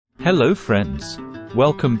Hello friends.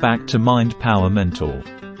 Welcome back to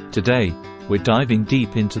MindPowerMentor. Today, we're diving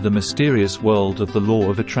deep into the mysterious world of the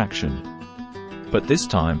law of attraction. But this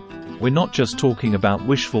time, we're not just talking about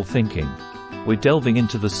wishful thinking. We're delving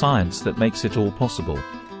into the science that makes it all possible.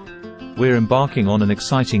 We're embarking on an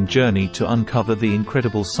exciting journey to uncover the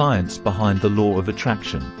incredible science behind the law of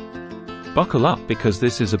attraction. Buckle up because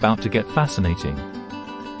this is about to get fascinating.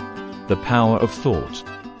 The power of thought.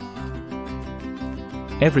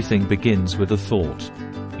 Everything begins with a thought.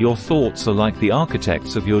 Your thoughts are like the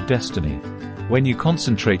architects of your destiny. When you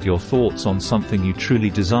concentrate your thoughts on something you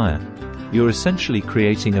truly desire, you're essentially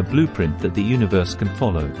creating a blueprint that the universe can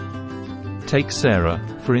follow. Take Sarah,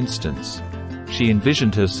 for instance. She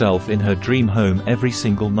envisioned herself in her dream home every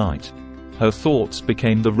single night. Her thoughts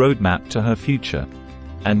became the roadmap to her future.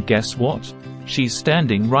 And guess what? She's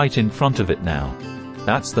standing right in front of it now.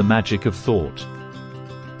 That's the magic of thought.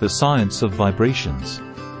 The science of vibrations.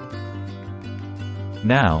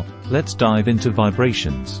 Now, let's dive into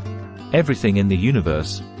vibrations. Everything in the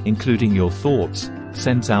universe, including your thoughts,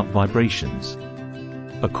 sends out vibrations.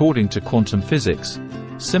 According to quantum physics,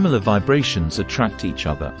 similar vibrations attract each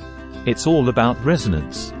other. It's all about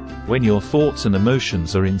resonance. When your thoughts and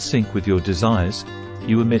emotions are in sync with your desires,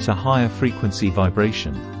 you emit a higher frequency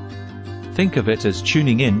vibration. Think of it as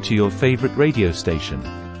tuning in to your favorite radio station.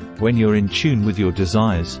 When you're in tune with your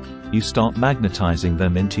desires, you start magnetizing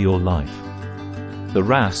them into your life. The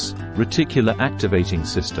RAS, Reticular Activating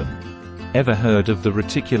System. Ever heard of the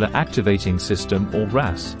Reticular Activating System, or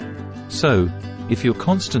RAS? So, if you're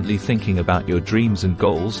constantly thinking about your dreams and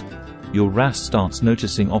goals, your RAS starts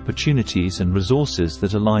noticing opportunities and resources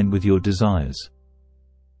that align with your desires.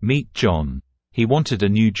 Meet John. He wanted a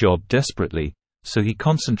new job desperately, so he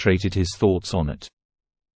concentrated his thoughts on it.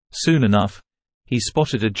 Soon enough, he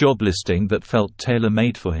spotted a job listing that felt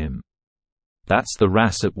tailor-made for him. That's the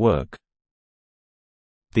RAS at work.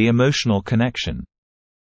 The emotional connection.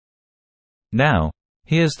 Now,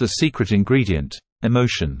 here's the secret ingredient: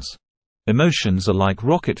 emotions. Emotions are like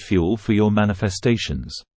rocket fuel for your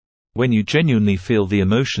manifestations. When you genuinely feel the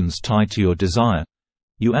emotions tied to your desire,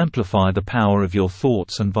 you amplify the power of your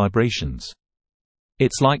thoughts and vibrations.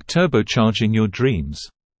 It's like turbocharging your dreams.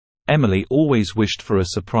 Emily always wished for a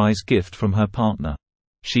surprise gift from her partner.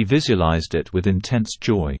 She visualized it with intense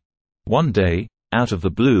joy. One day, out of the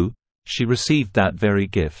blue, she received that very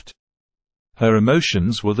gift. Her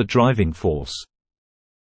emotions were the driving force.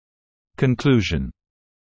 Conclusion.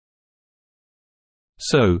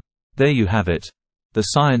 So, there you have it, the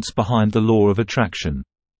science behind the law of attraction.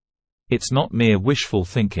 It's not mere wishful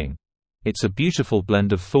thinking. It's a beautiful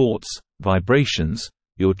blend of thoughts, vibrations,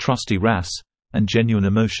 your trusty RAS, and genuine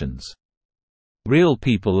emotions. Real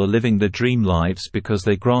people are living their dream lives because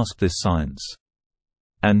they grasp this science.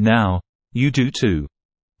 And now, you do too.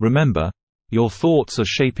 Remember, your thoughts are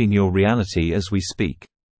shaping your reality as we speak.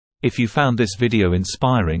 If you found this video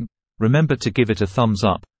inspiring, remember to give it a thumbs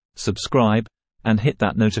up, subscribe, and hit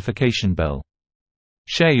that notification bell.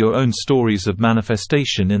 Share your own stories of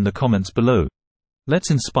manifestation in the comments below. Let's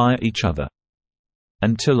inspire each other.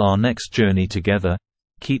 Until our next journey together,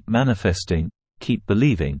 keep manifesting, keep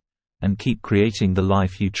believing, and keep creating the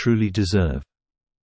life you truly deserve.